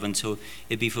eat thereof until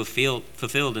it be fulfilled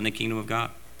in the kingdom of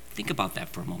God. Think about that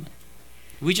for a moment.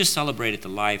 We just celebrated the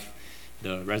life,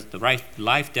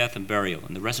 death, and burial,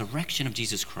 and the resurrection of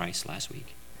Jesus Christ last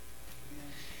week.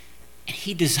 And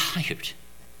he desired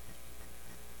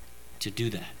to do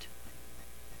that.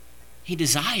 He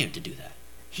desired to do that.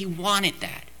 He wanted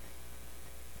that.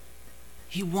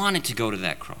 He wanted to go to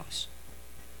that cross.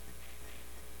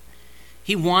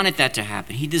 He wanted that to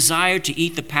happen. He desired to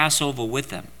eat the Passover with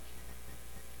them.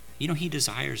 You know, he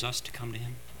desires us to come to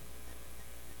him.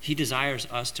 He desires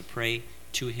us to pray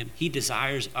to him. He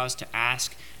desires us to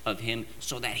ask of him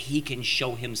so that he can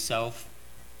show himself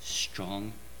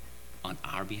strong on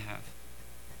our behalf.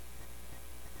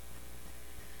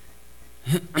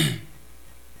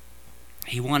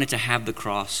 He wanted to have the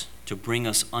cross to bring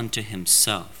us unto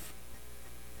himself.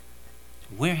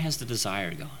 Where has the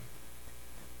desire gone?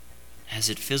 Has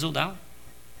it fizzled out?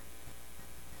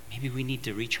 Maybe we need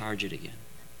to recharge it again.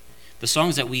 The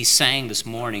songs that we sang this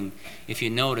morning, if you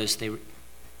notice,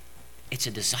 it's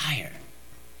a desire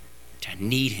to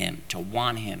need him, to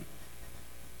want him.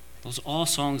 Those are all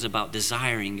songs about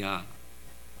desiring God.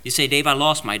 You say, Dave, I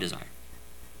lost my desire.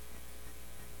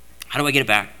 How do I get it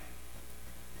back?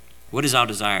 What is our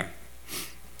desire?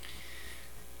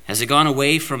 Has it gone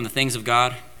away from the things of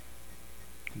God?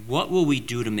 What will we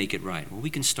do to make it right? Well, we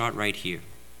can start right here.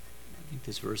 I think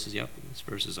this verse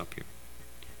is up here.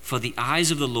 For the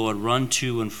eyes of the Lord run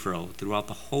to and fro throughout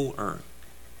the whole earth,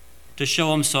 to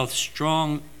show himself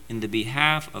strong in the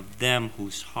behalf of them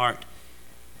whose heart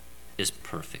is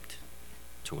perfect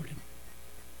toward him.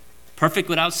 Perfect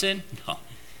without sin? No,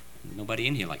 nobody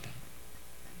in here like that.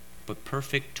 But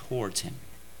perfect towards him,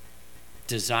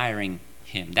 desiring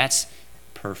him. That's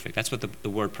perfect. That's what the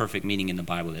word perfect meaning in the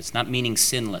Bible is. It's not meaning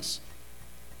sinless.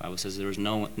 The Bible says there is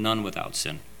none without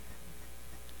sin.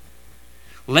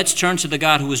 Let's turn to the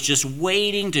God who is just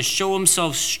waiting to show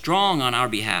himself strong on our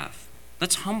behalf.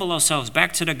 Let's humble ourselves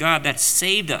back to the God that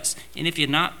saved us. And if you're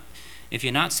not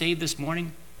saved this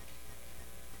morning,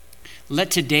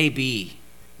 let today be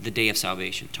the day of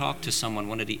salvation. Talk to someone,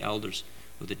 one of the elders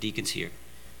or the deacons here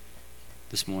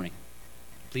this morning.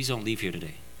 Please don't leave here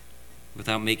today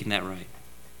without making that right.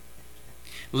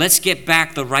 Let's get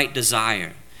back the right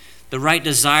desire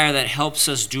that helps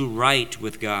us do right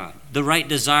with God, the right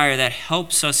desire that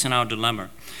helps us in our dilemma,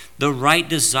 the right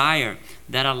desire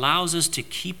that allows us to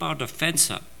keep our defense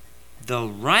up, the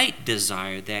right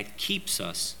desire that keeps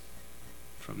us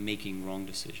from making wrong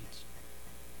decisions.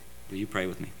 Will you pray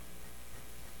with me?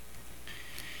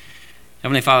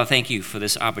 Heavenly Father, thank you for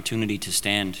this opportunity to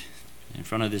stand in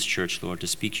front of this church, Lord, to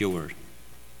speak your word.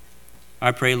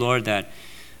 I pray, Lord, that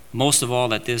most of all,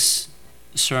 that this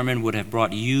sermon would have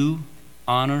brought you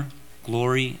honor,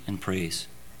 glory, and praise.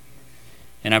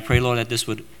 And I pray, Lord, that this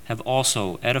would have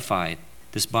also edified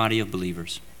this body of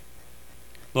believers.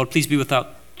 Lord, please be with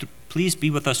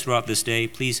us throughout this day.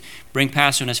 Please bring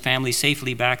Pastor and his family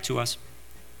safely back to us.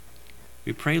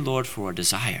 We pray, Lord, for a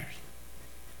desire.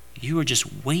 You are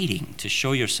just waiting to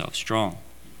show yourself strong.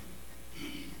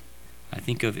 I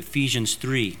think of Ephesians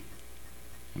 3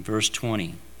 and verse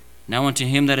 20. Now unto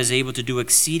him that is able to do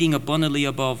exceeding abundantly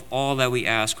above all that we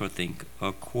ask or think,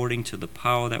 according to the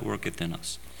power that worketh in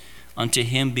us. Unto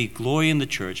him be glory in the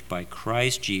church by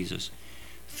Christ Jesus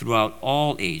throughout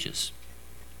all ages,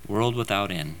 world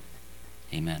without end.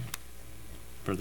 Amen.